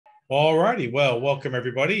All righty. Well, welcome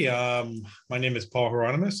everybody. My name is Paul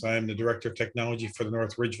Hieronymus. I am the Director of Technology for the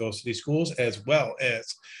North Ridgeville City Schools, as well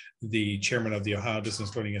as the Chairman of the Ohio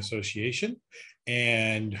Distance Learning Association.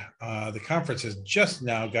 And the conference has just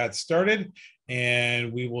now got started,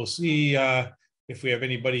 and we will see if we have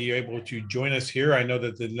anybody able to join us here. I know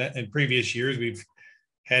that in previous years, we've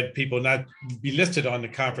had people not be listed on the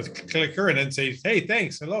conference clicker and then say, hey,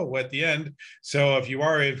 thanks, hello at the end. So if you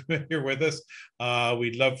are here with us,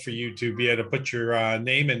 we'd love for you to be able to put your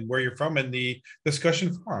name and where you're from in the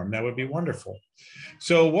discussion forum. That would be wonderful.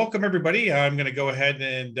 So welcome everybody. I'm going to go ahead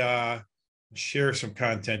and share some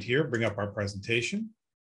content here, bring up our presentation.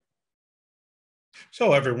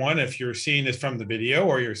 So everyone, if you're seeing this from the video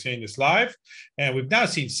or you're seeing this live, and we've now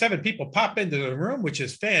seen 7 people pop into the room, which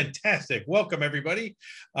is fantastic. Welcome everybody.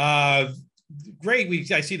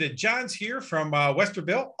 Great. I see that John's here from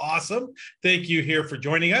Westerville. Awesome. Thank you here for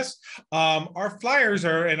joining us. Our flyers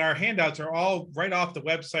and our handouts are all right off the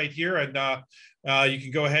website here, and you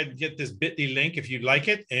can go ahead and get this bit.ly link if you'd like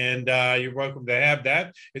it, and you're welcome to have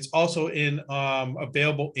that. It's also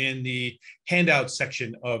available in the handout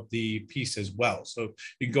section of the piece as well. So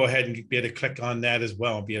you can go ahead and be able to click on that as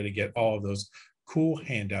well and be able to get all of those cool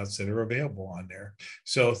handouts that are available on there.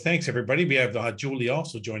 So thanks everybody. We have Julie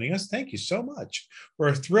also joining us. Thank you so much.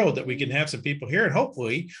 We're thrilled that we can have some people here, and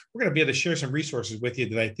hopefully we're going to be able to share some resources with you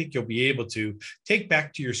that I think you'll be able to take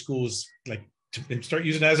back to your schools and start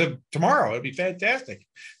using as of tomorrow. It'd be fantastic.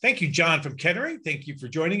 Thank you, John from Kettering. Thank you for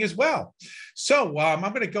joining as well. So I'm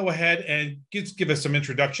going to go ahead and give us some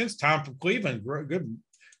introductions. Tom from Cleveland.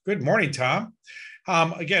 Good morning, Tom.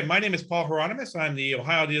 Again, my name is Paul Hieronymus. I'm the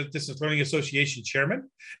Ohio Distance Learning Association Chairman,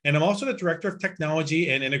 and I'm also the Director of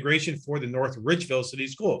Technology and Integration for the North Ridgeville City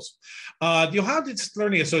Schools. The Ohio Distance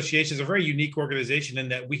Learning Association is a very unique organization in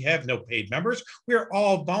that we have no paid members. We are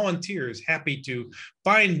all volunteers, happy to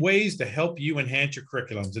find ways to help you enhance your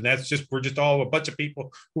curriculums. And we're just all a bunch of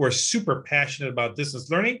people who are super passionate about distance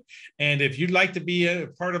learning. And if you'd like to be a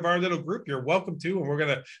part of our little group, you're welcome to. And we're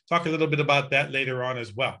going to talk a little bit about that later on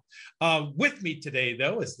as well. With me today,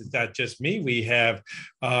 though, it's not just me. We have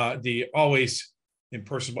the always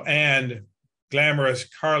impersonal and glamorous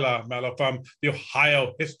Carla Mello from the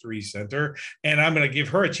Ohio History Center. And I'm going to give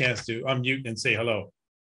her a chance to unmute and say hello.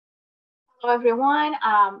 Hello, everyone.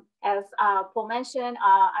 As Paul mentioned,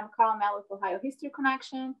 I'm Carla Mello with Ohio History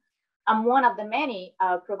Connection. I'm one of the many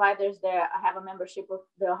providers there. I have a membership with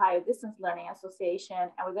the Ohio Distance Learning Association,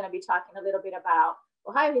 and we're going to be talking a little bit about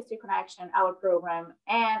Ohio History Connection, our program,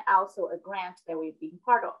 and also a grant that we've been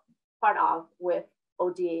part of with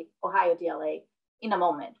OhioDLA in a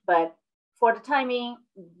moment. But for the timing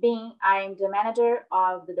being, I'm the manager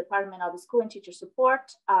of the Department of School and Teacher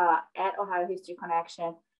Support at Ohio History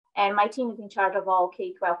Connection. And my team is in charge of all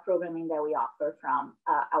K-12 programming that we offer from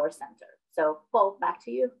our center. So Paul, back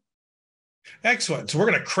to you. Excellent. So we're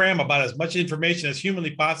going to cram about as much information as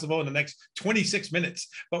humanly possible in the next 26 minutes,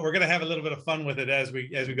 but we're going to have a little bit of fun with it as we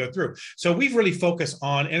go through. So we've really focused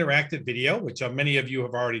on interactive video, which many of you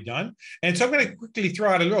have already done. And so I'm going to quickly throw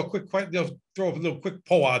out a little quick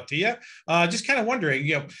poll out to you. Just kind of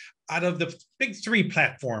wondering, out of the big 3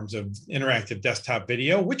 platforms of interactive desktop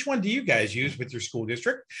video, which one do you guys use with your school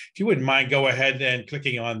district? If you wouldn't mind, go ahead and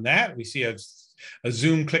clicking on that. We see a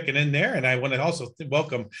Zoom clicking in there. And I want to also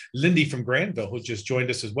welcome Lindy from Granville, who just joined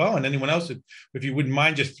us as well. And anyone else, if you wouldn't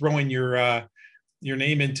mind just throwing your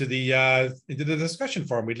name into the discussion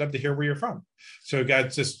forum. We'd love to hear where you're from. So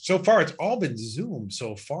guys, so far, it's all been Zoom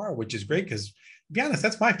so far, which is great because, to be honest,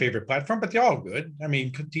 that's my favorite platform, but they're all good. I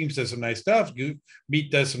mean, Teams does some nice stuff.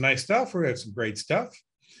 Meet does some nice stuff. We have some great stuff.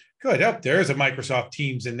 Good. Oh, there's a Microsoft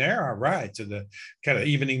Teams in there. All right. So the kind of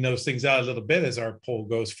evening those things out a little bit as our poll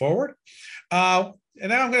goes forward. And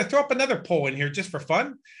now I'm going to throw up another poll in here just for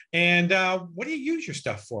fun. And what do you use your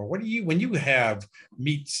stuff for? When you have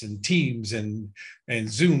meets and Teams and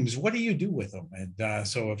Zooms, what do you do with them? And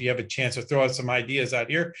so if you have a chance to throw out some ideas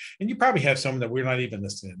out here, and you probably have some that we're not even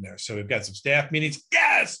listed in there. So we've got some staff meetings.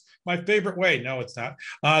 Yes, my favorite way. No, it's not.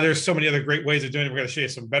 There's so many other great ways of doing it. We're going to show you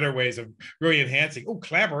some better ways of really enhancing. Oh,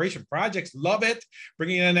 collaboration projects. Love it.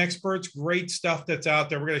 Bringing in experts. Great stuff that's out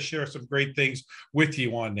there. We're going to share some great things with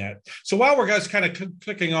you on that. So while we're guys kind of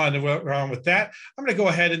clicking on around with that, I'm going to go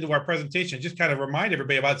ahead into our presentation and just kind of remind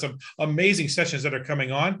everybody about some amazing sessions that are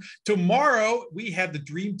coming on. Tomorrow, we have the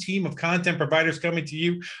dream team of content providers coming to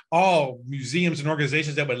you, all museums and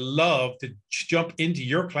organizations that would love to jump into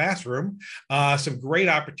your classroom. Some great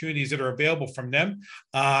opportunities that are available from them.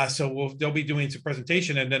 So they'll be doing some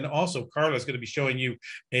presentation. And then also Carla is going to be showing you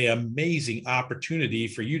an amazing opportunity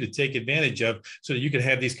for you to take advantage of so that you can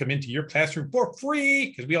have these come into your classroom for free,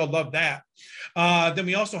 because we all love that. Then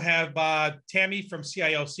we also have Tammy from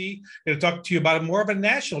CILC going to talk to you about more of a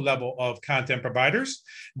national level of content providers.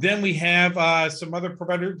 Then we have some other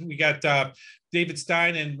providers. We got David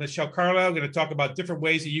Stein and Michelle Carla are going to talk about different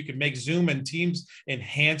ways that you can make Zoom and Teams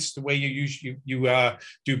enhance the way you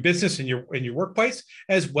do business in your workplace,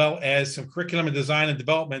 as well as some curriculum and design and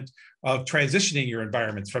development of transitioning your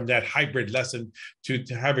environments from that hybrid lesson to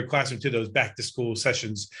hybrid classroom to those back to school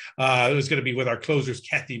sessions. It was going to be with our closers,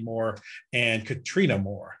 Kathy Moore and Katrina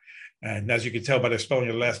Moore. And as you can tell by the spelling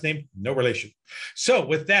of the last name, no relation. So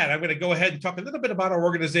with that, I'm going to go ahead and talk a little bit about our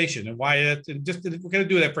organization and why it, and just we're going to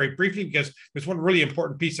do that very briefly because there's one really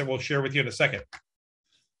important piece that we'll share with you in a second.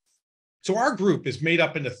 So our group is made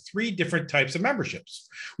up into 3 different types of memberships.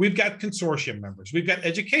 We've got consortium members, we've got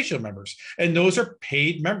educational members, and those are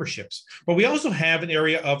paid memberships. But we also have an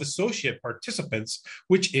area of associate participants,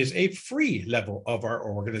 which is a free level of our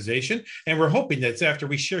organization. And we're hoping that after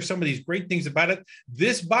we share some of these great things about it,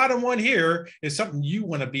 this bottom one here is something you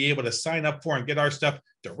want to be able to sign up for and get our stuff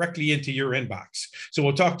directly into your inbox. So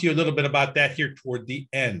we'll talk to you a little bit about that here toward the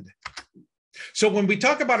end. So when we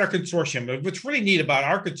talk about our consortium, what's really neat about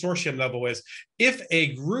our consortium level is if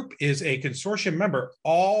a group is a consortium member,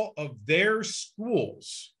 all of their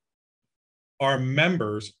schools are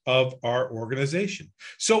members of our organization.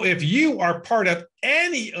 So if you are part of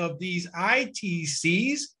any of these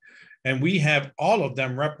ITCs, and we have all of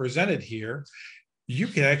them represented here,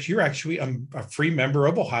 you're actually a free member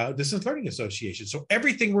of Ohio Distance Learning Association. So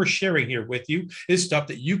everything we're sharing here with you is stuff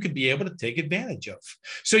that you could be able to take advantage of.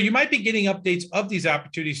 So you might be getting updates of these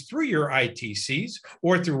opportunities through your ITCs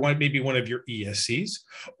or through maybe one of your ESCs,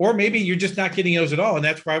 or maybe you're just not getting those at all. And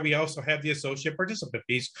that's why we also have the associate participant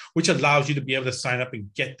piece, which allows you to be able to sign up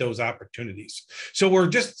and get those opportunities. So we're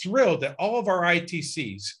just thrilled that all of our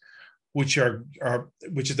ITCs, which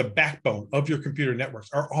is the backbone of your computer networks,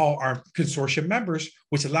 are all our consortium members,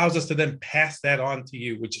 which allows us to then pass that on to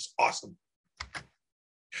you, which is awesome.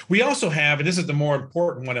 We also have, and this is the more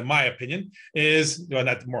important one in my opinion, is, well,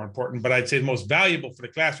 not the more important, but I'd say the most valuable for the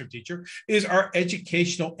classroom teacher, is our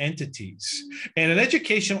educational entities. And an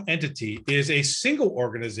educational entity is a single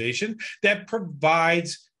organization that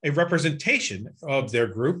provides a representation of their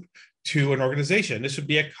group to an organization. This would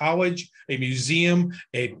be a college, a museum,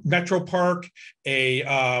 a metro park,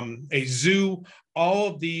 a zoo. All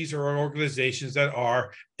of these are organizations that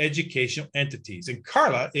are educational entities. And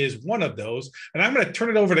Carla is one of those. And I'm going to turn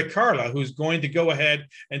it over to Carla, who's going to go ahead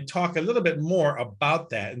and talk a little bit more about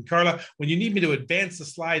that. And Carla, when you need me to advance the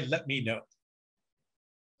slide, let me know.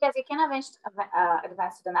 Yes, you can advance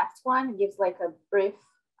to the next one. It gives like a brief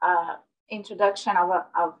introduction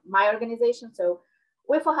of my organization. So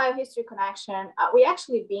with Ohio History Connection, we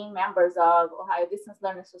actually been members of Ohio Distance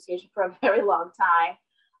Learning Association for a very long time.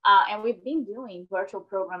 And we've been doing virtual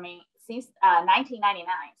programming since 1999.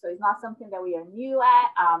 So it's not something that we are new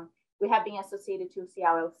at. We have been associated to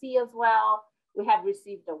CILC as well. We have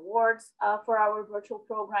received awards for our virtual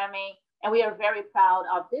programming. And we are very proud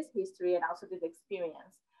of this history and also this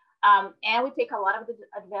experience. And we take a lot of the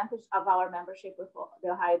advantage of our membership with the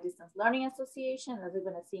Ohio Distance Learning Association, as we're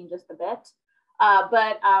going to see in just a bit.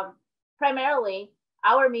 But primarily,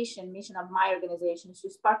 our mission of my organization is to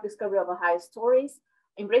spark discovery of Ohio stories,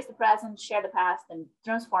 embrace the present, share the past, and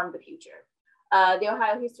transform the future. The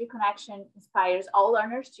Ohio History Connection inspires all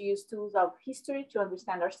learners to use tools of history to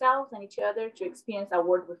understand ourselves and each other, to experience our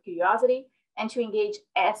world with curiosity, and to engage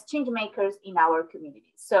as change makers in our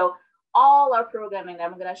communities. So all our programming that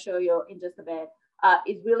I'm going to show you in just a bit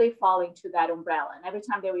is really falling to that umbrella. And every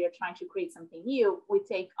time that we are trying to create something new, we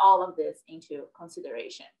take all of this into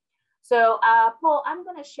consideration. So Paul, I'm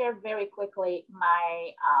going to share very quickly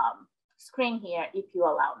my screen here, if you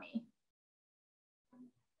allow me.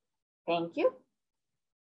 Thank you.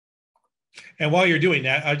 And while you're doing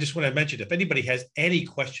that, I just want to mention, if anybody has any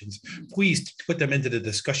questions, please put them into the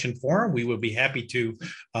discussion forum. We will be happy to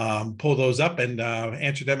pull those up and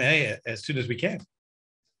answer them as soon as we can.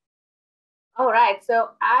 All right, so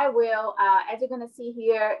I will, as you're going to see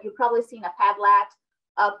here, you've probably seen a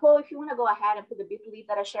Padlet. Paul, if you want to go ahead and put the bit.ly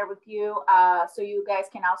that I shared with you, so you guys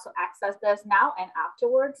can also access this now and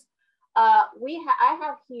afterwards. I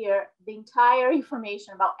have here the entire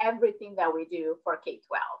information about everything that we do for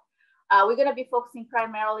K-12. We're going to be focusing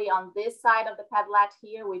primarily on this side of the Padlet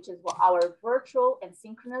here, which is our virtual and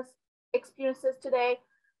synchronous experiences today.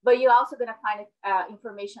 But you're also going to find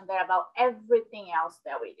information there about everything else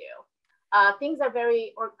that we do. Things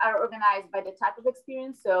are organized by the type of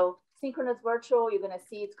experience. So synchronous virtual, you're going to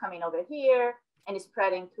see it's coming over here and it's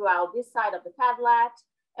spreading throughout this side of the Padlet.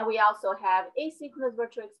 And we also have asynchronous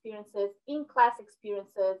virtual experiences, in-class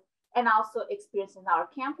experiences, and also experiences in our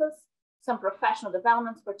campus. some professional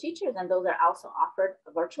developments for teachers, and those are also offered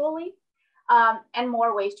virtually, and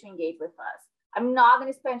more ways to engage with us. I'm not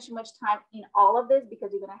going to spend too much time in all of this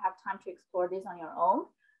because you're going to have time to explore this on your own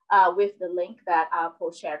with the link that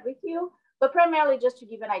Paul shared with you. But primarily just to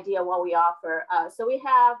give an idea of what we offer. So we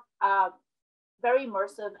have very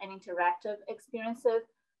immersive and interactive experiences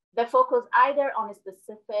that focus either on a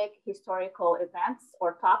specific historical events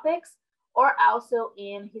or topics, or also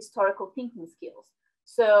in historical thinking skills.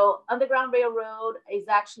 So Underground Railroad is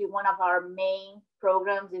actually one of our main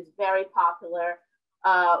programs. It's very popular.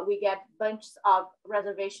 We get bunches of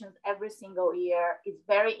reservations every single year. It's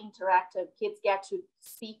very interactive. Kids get to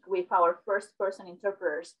speak with our first-person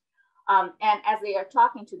interpreters. And as they are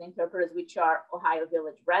talking to the interpreters, which are Ohio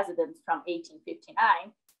Village residents from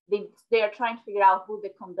 1859, they are trying to figure out who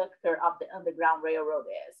the conductor of the Underground Railroad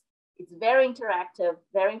is. It's very interactive,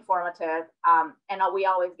 very informative, and we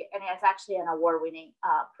always get, and it's actually an award-winning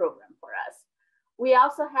program for us. We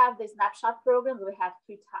also have the snapshot program. We have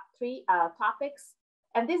three topics,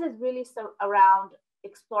 and this is really around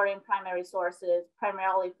exploring primary sources,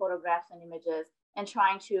 primarily photographs and images, and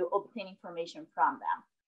trying to obtain information from them.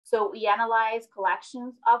 So we analyze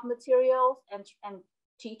collections of materials and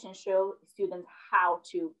teach and show students how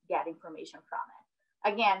to get information from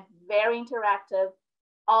it. Again, very interactive.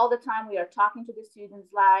 All the time we are talking to the students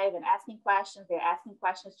live and asking questions. They're asking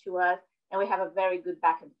questions to us, and we have a very good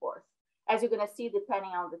back and forth. As you're going to see,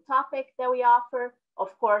 depending on the topic that we offer,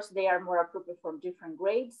 of course, they are more appropriate for different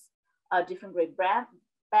grades, different grade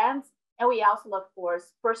bands. And we also, of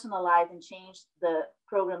course, personalize and change the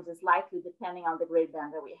programs slightly depending on the grade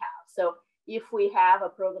band that we have. So if we have a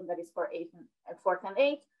program that is for 4th and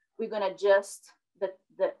 8th, we're going to adjust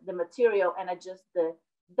the material and adjust the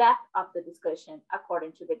depth of the discussion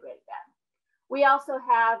according to the grade band. We also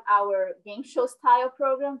have our game show style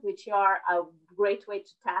programs, which are a great way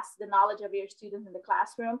to test the knowledge of your students in the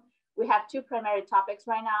classroom. We have two primary topics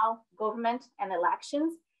right now, government and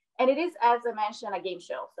elections. And it is, as I mentioned, a game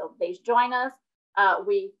show. So they join us.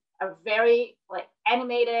 We are very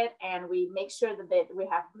animated, and we make sure that we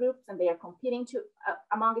have groups and they are competing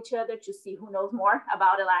among each other to see who knows more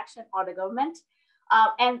about election or the government.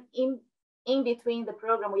 And in between the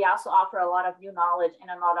program, we also offer a lot of new knowledge and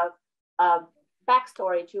a lot of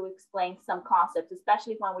backstory to explain some concepts,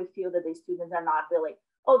 especially when we feel that the students are not really,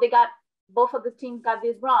 both of the teams got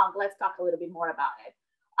this wrong. Let's talk a little bit more about it.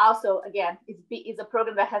 Also, again, it's a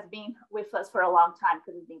program that has been with us for a long time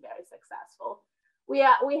because it's been very successful. We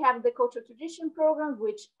have the cultural tradition program,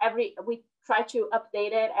 which we try to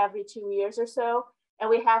update it every 2 years or so. And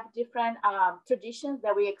we have different traditions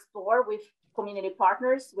that we explore with community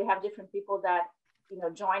partners. We have different people that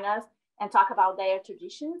join us and talk about their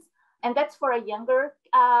traditions. And that's for a younger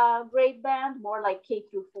grade band, more like K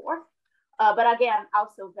through 4th. But again,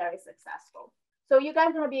 also very successful. So you guys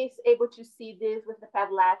are going to be able to see this with the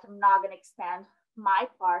Padlet. I'm not going to extend my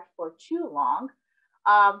part for too long.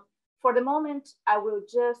 For the moment, I will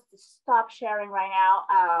just stop sharing right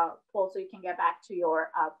now, Paul, so you can get back to your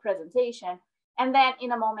presentation. And then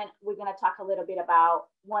in a moment, we're going to talk a little bit about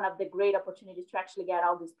one of the great opportunities to actually get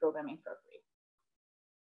all this programming for free.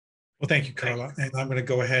 Well, thank you, Carla. And I'm going to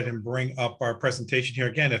go ahead and bring up our presentation here.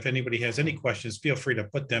 Again, if anybody has any questions, feel free to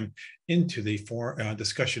put them into the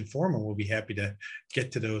discussion forum, and we'll be happy to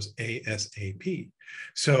get to those ASAP.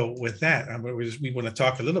 So with that, we want to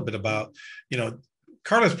talk a little bit about,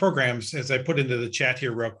 Carla's programs, as I put into the chat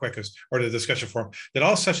here real quick, or the discussion forum, that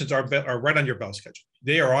all sessions are right on your bell schedule.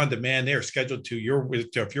 They are on demand. They are scheduled to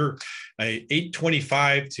if you're a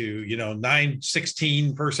 8:25 to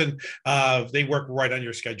 9:16 person, they work right on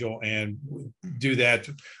your schedule and do that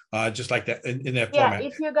just like that in that format.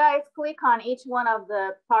 If you guys click on each one of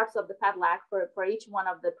the parts of the Padlet for each one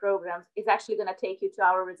of the programs, it's actually going to take you to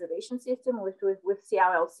our reservation system with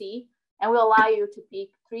CRLC. And we'll allow you to pick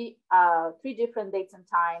three different dates and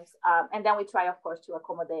times. And then we try, of course, to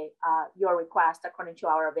accommodate your request according to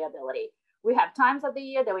our availability. We have times of the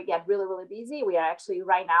year that we get really, really busy. We are actually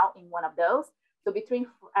right now in one of those. So between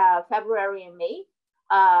February and May,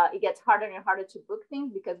 it gets harder and harder to book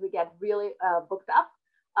things because we get really booked up.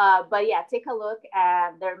 But yeah, take a look,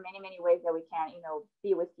 and there are many, many ways that we can,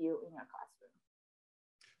 be with you in your classroom.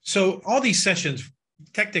 So all these sessions,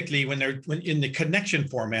 technically, when in the connection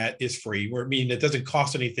format, is free. Meaning it doesn't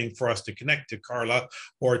cost anything for us to connect to Carla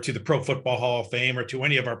or to the Pro Football Hall of Fame or to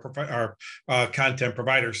any of our content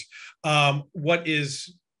providers. What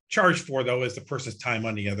is charged for, though, is the person's time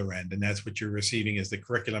on the other end, and that's what you're receiving is the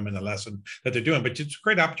curriculum and the lesson that they're doing. But it's a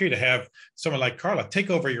great opportunity to have someone like Carla take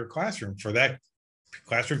over your classroom for that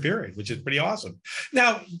classroom period, which is pretty awesome.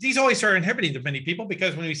 Now, these always are inhibiting to many people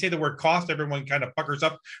because when we say the word cost, everyone kind of puckers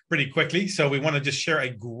up pretty quickly. So we want to just share a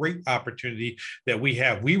great opportunity that we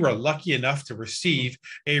have. We were lucky enough to receive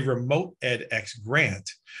a remote edX grant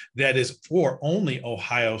that is for only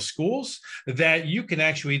Ohio schools, that you can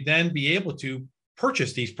actually then be able to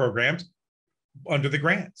purchase these programs under the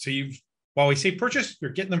grant. So while we say purchase,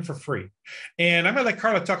 you're getting them for free. And I'm going to let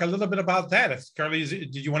Carla talk a little bit about that. Carla,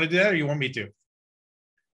 did you want to do that or you want me to?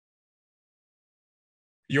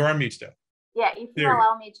 You're on mute still. Yeah, if you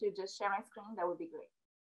allow me to just share my screen, that would be great.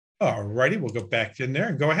 All righty, we'll go back in there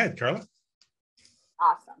and go ahead, Carla.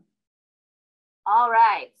 Awesome. All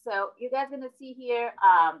right, so you guys are going to see here,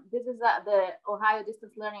 this is the Ohio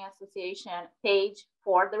Distance Learning Association page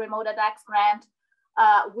for the Remote edX grant.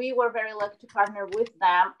 We were very lucky to partner with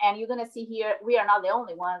them, and you're going to see here, we are not the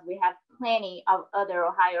only ones. We have plenty of other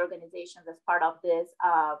Ohio organizations as part of this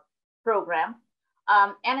program.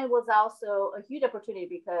 And it was also a huge opportunity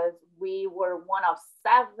because we were one of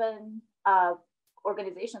 7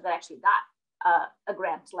 organizations that actually got a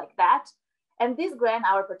grant like that. And this grant,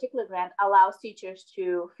 our particular grant, allows teachers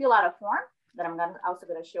to fill out a form that I'm also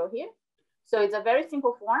going to show here. So it's a very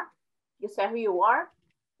simple form. You say who you are,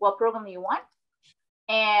 what program you want,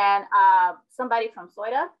 and somebody from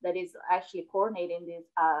SOITA that is actually coordinating these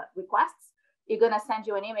requests, you're going to send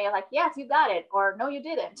you an email like, yes, you got it, or no, you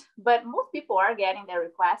didn't. But most people are getting their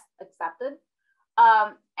request accepted.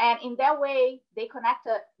 And in that way, they connect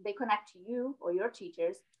to you or your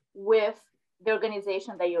teachers with the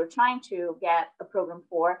organization that you're trying to get a program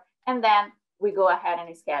for. And then we go ahead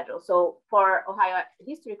and schedule. So for Ohio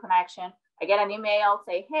History Connection, I get an email,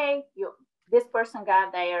 say, hey, this person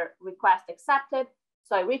got their request accepted.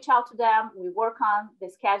 So I reach out to them, we work on the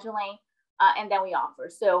scheduling, and then we offer.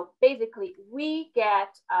 So basically, we get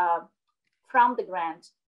from the grant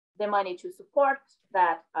the money to support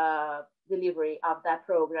that delivery of that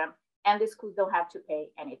program, and the schools don't have to pay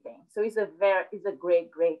anything. So it's a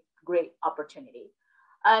great opportunity.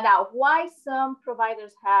 Now, why some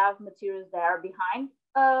providers have materials that are behind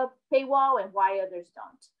a paywall and why others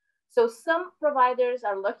don't? So some providers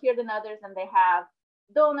are luckier than others, and they have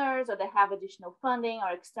donors or they have additional funding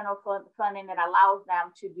or external funding that allows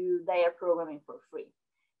them to do their programming for free.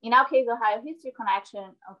 In our case, Ohio History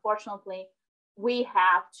Connection, unfortunately, we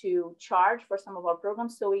have to charge for some of our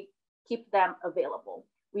programs, so we keep them available.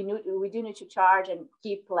 We do need to charge and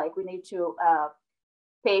keep, we need to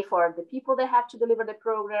pay for the people that have to deliver the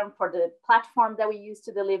program, for the platform that we use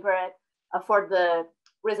to deliver it, for the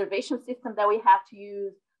reservation system that we have to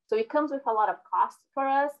use. So it comes with a lot of costs for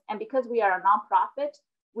us. And because we are a nonprofit,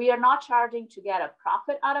 we are not charging to get a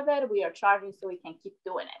profit out of it. We are charging so we can keep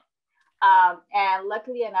doing it. And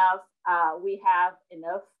luckily enough, we have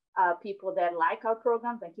enough people that like our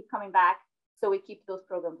programs and keep coming back. So we keep those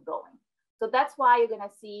programs going. So that's why you're going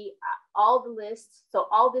to see all the lists. So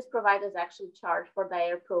all these providers actually charge for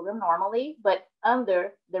their program normally, but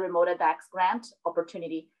under the Remote edX grant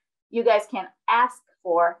opportunity, you guys can ask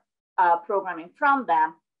for programming from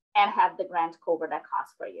them and have the grant cover that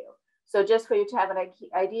cost for you. So just for you to have an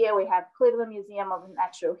idea, we have Cleveland Museum of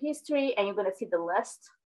Natural History, and you're going to see the list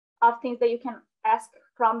of things that you can ask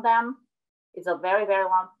from them. It's a very, very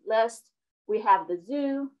long list. We have the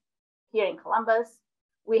zoo here in Columbus.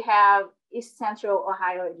 We have East Central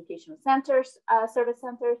Ohio Educational Centers, Service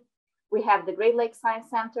Center. We have the Great Lakes Science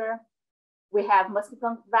Center. We have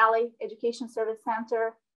Muscatine Valley Education Service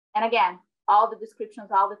Center. And again, all the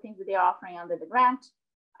descriptions, all the things that they're offering under the grant,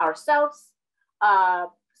 ourselves.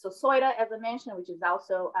 So SOITA, as I mentioned, which is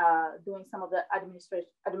also doing some of the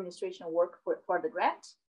administration work for the grant.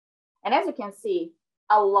 And as you can see,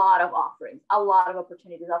 a lot of offerings, a lot of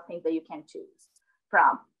opportunities of things that you can choose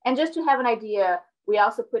from. And just to have an idea, we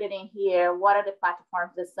also put it in here, what are the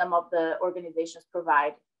platforms that some of the organizations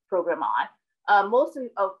provide program on? Most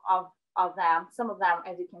of them, some of them,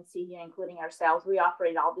 as you can see here, including ourselves, we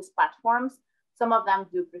operate all these platforms. Some of them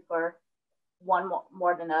do prefer one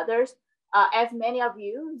more than others. As many of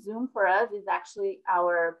you, Zoom for us is actually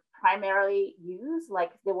our primarily use,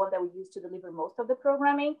 like the one that we use to deliver most of the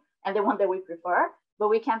programming and the one that we prefer, but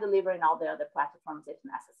we can deliver in all the other platforms if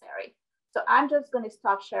necessary. So I'm just going to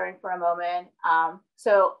stop sharing for a moment.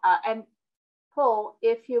 And Paul,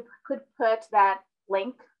 if you could put that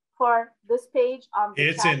link for this page on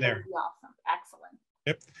the chat, in there. That would be awesome. Excellent.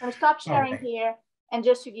 Yep. I'm going to stop sharing here. And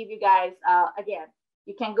just to give you guys, again,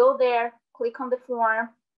 you can go there, click on the form,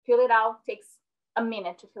 fill it out. Takes a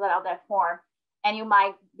minute to fill out that form, and you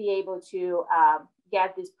might be able to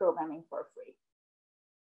get this programming for free.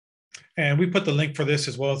 And we put the link for this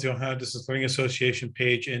as well as the Ohio Distance Learning Association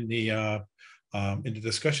page in the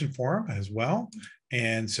discussion forum as well.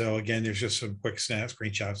 And so again, there's just some quick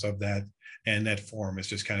screenshots of that. And that form is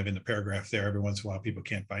just kind of in the paragraph there. Every once in a while, people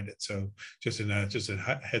can't find it. So just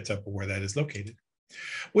a heads up of where that is located.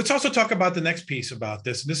 Let's also talk about the next piece about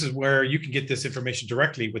this. And this is where you can get this information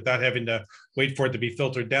directly without having to wait for it to be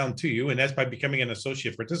filtered down to you. And that's by becoming an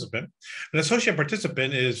associate participant. An associate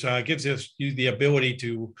participant gives you the ability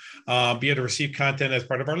to be able to receive content as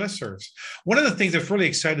part of our listservs. One of the things that's really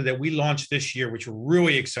excited that we launched this year, which we're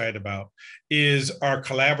really excited about, is our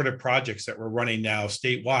collaborative projects that we're running now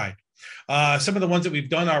statewide. Some of the ones that we've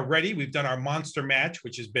done already, we've done our Monster Match,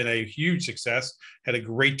 which has been a huge success, had a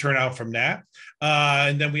great turnout from that.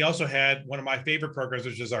 And then we also had one of my favorite programs,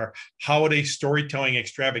 which is our Holiday Storytelling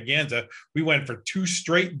Extravaganza. We went for 2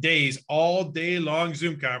 straight days, all day long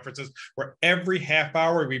Zoom conferences, where every half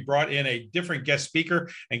hour we brought in a different guest speaker.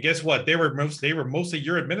 And guess what? They were mostly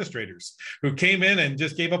your administrators who came in and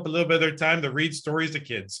just gave up a little bit of their time to read stories to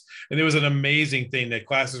kids. And it was an amazing thing that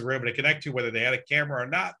classes were able to connect to, whether they had a camera or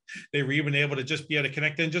not. They were even able to just be able to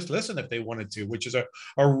connect and just listen if they wanted to, which is a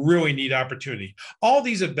really neat opportunity. All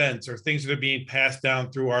these events are things that are being passed down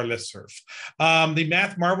through our listserv. The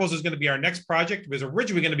Math Marvels is going to be our next project. It was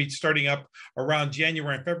originally going to be starting up around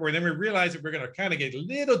January and February. Then we realized that we're going to kind of get a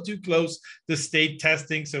little too close to state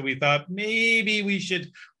testing. So we thought maybe we should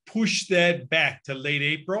push that back to late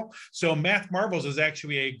April. So Math Marvels is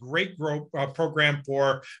actually a great program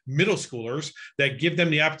for middle schoolers that give them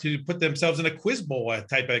the opportunity to put themselves in a quiz bowl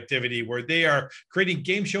type of activity where they are creating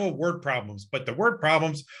game show of word problems. But the word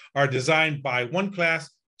problems are designed by one class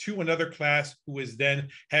to another class who is then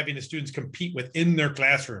having the students compete within their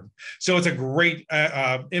classroom. So it's a great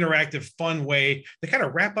interactive, fun way to kind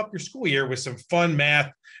of wrap up your school year with some fun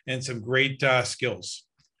math and some great skills.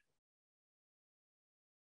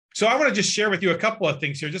 So I want to just share with you a couple of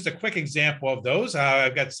things here, just a quick example of those.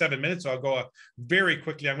 I've got 7 minutes, so I'll go very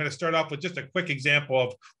quickly. I'm going to start off with just a quick example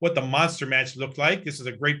of what the Monster Match looked like. This is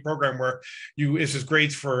a great program where this is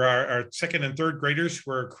grades for our 2nd and 3rd graders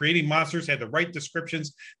who are creating monsters, had the right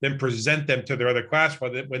descriptions, then present them to their other class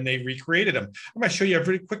when they recreated them. I'm going to show you a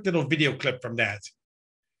very quick little video clip from that.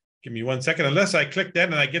 Give me 1 second, unless I click that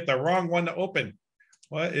and I get the wrong one to open.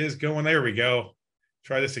 What is going, there we go.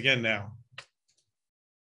 Try this again now.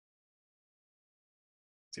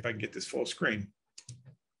 See if I can get this full screen.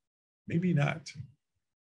 Maybe not.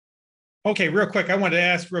 Okay, real quick, I wanted to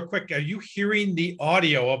ask real quick, are you hearing the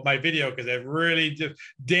audio of my video? Because it really just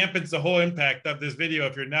dampens the whole impact of this video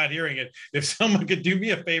if you're not hearing it. If someone could do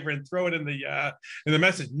me a favor and throw it in the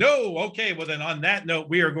message. No, okay, well then on that note,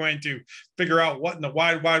 we are going to figure out what in the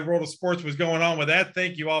wide world of sports was going on with that.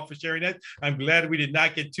 Thank you all for sharing that. I'm glad we did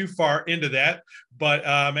not get too far into that. But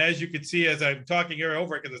as you can see, as I'm talking here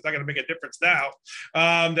over it, because it's not going to make a difference now,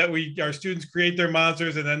 that our students create their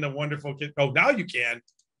monsters and then the wonderful kids. Oh, now you can.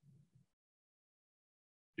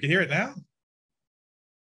 You can hear it now?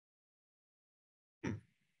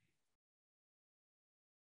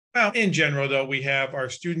 Well, in general, though, we have our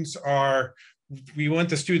students we want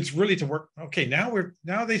the students really to work. Okay,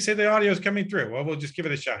 now they say the audio is coming through. Well, we'll just give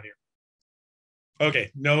it a shot here. Okay,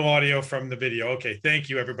 no audio from the video. Okay, thank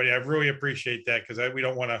you, everybody. I really appreciate that because we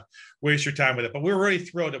don't want to waste your time with it. But we're really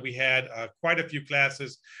thrilled that we had quite a few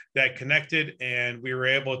classes that connected, and we were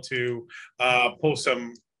able to pull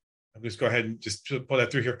some. I'll just go ahead and just pull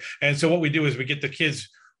that through here. And so what we do is we get the kids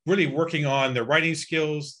really working on their writing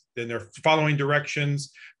skills, then they're following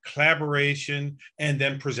directions, collaboration, and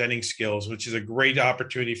then presenting skills, which is a great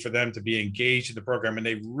opportunity for them to be engaged in the program, and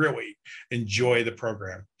they really enjoy the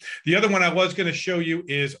program. The other one I was going to show you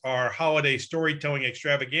is our Holiday Storytelling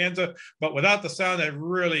Extravaganza, but without the sound, that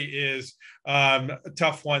really is a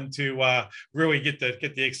tough one to really get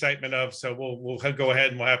the excitement of. So we'll go ahead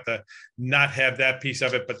and we'll have to not have that piece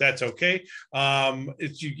of it, but that's okay.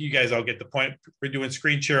 You guys all get the point. We're doing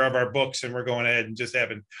screen share of our books, and we're going ahead and just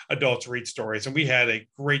having adults read stories. And we had a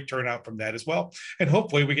great turnout from that as well. And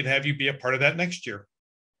hopefully we can have you be a part of that next year.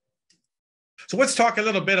 So let's talk a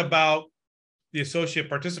little bit about the associate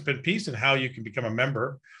participant piece and how you can become a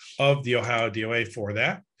member of the OhioDLA for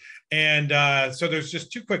that. And so there's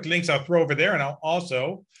just 2 quick links I'll throw over there, and I'll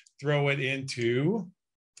also throw it into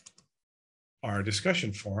our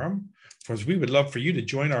discussion forum, because we would love for you to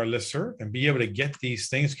join our listserv and be able to get these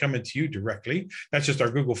things coming to you directly. That's just our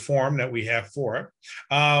Google form that we have for it.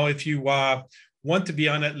 If you want to be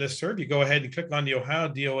on that listserv, you go ahead and click on the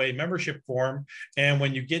OhioDLA membership form. And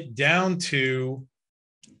when you get down to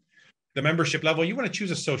the membership level, you want to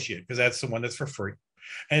choose associate because that's the one that's for free.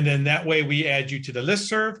 And then that way we add you to the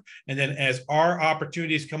listserv. And then as our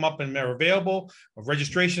opportunities come up and they're available,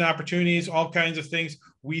 registration opportunities, all kinds of things,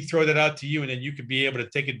 we throw that out to you. And then you can be able to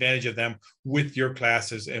take advantage of them with your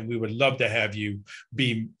classes. And we would love to have you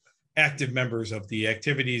be active members of the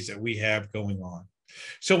activities that we have going on.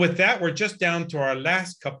 So with that, we're just down to our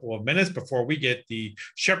last couple of minutes before we get the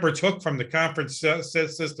shepherd's hook from the conference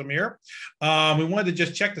system here. We wanted to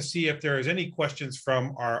just check to see if there is any questions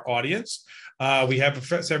from our audience. We have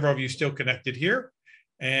several of you still connected here,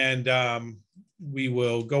 and we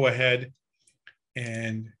will go ahead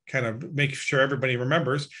and kind of make sure everybody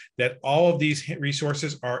remembers that all of these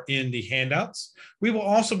resources are in the handouts. We will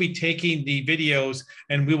also be taking the videos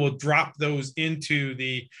and we will drop those into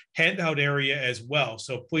the handout area as well.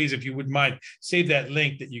 So please, if you wouldn't mind, save that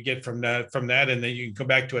link that you get from that, and then you can come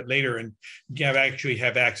back to it later and actually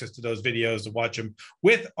have access to those videos to watch them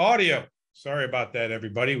with audio. Sorry about that,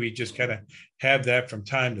 everybody. We just kind of have that from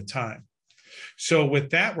time to time. So with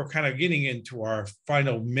that, we're kind of getting into our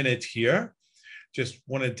final minute here. Just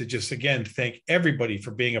wanted to again thank everybody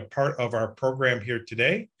for being a part of our program here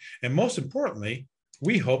today. And most importantly,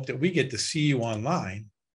 we hope that we get to see you online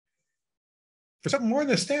for something more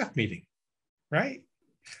than a staff meeting, right?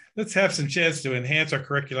 Let's have some chance to enhance our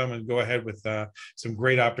curriculum and go ahead with some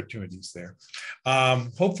great opportunities there.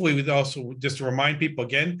 Hopefully, we'd also, just to remind people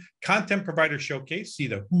again, Content Provider Showcase, see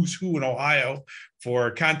the who's who in Ohio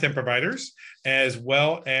for content providers, as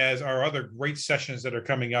well as our other great sessions that are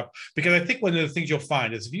coming up. Because I think one of the things you'll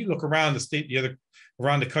find is if you look around the state,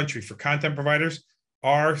 around the country for content providers,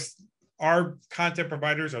 our content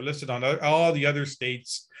providers are listed on all the other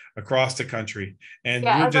states across the country. And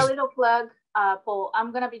yeah, as a little plug, Paul,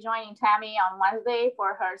 I'm going to be joining Tammy on Wednesday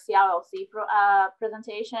for her CLLC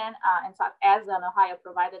presentation and talk as an Ohio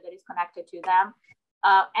provider that is connected to them.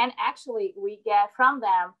 And actually, we get from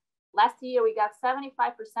them, last year, we got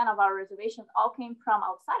 75% of our reservations all came from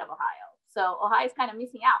outside of Ohio. So Ohio is kind of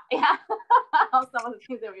missing out on some of the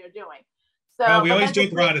things that we are doing. So well, we always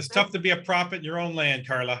joke around. It's tough to be a prophet in your own land,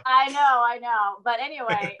 Carla. I know. But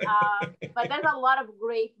anyway, but there's a lot of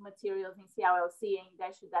great materials in CLLC, and you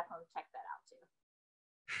guys should definitely check that out too.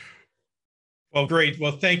 Well, great.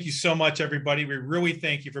 Well, thank you so much, everybody. We really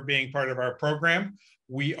thank you for being part of our program.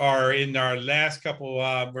 We are in our last couple,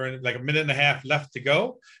 we're like a minute and a half left to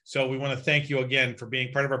go. So we want to thank you again for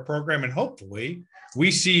being part of our program, and hopefully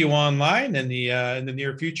we see you online in the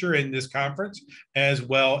near future in this conference, as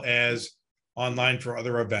well as online for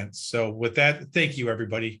other events. So with that, thank you,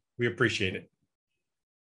 everybody. We appreciate it.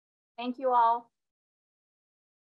 Thank you all.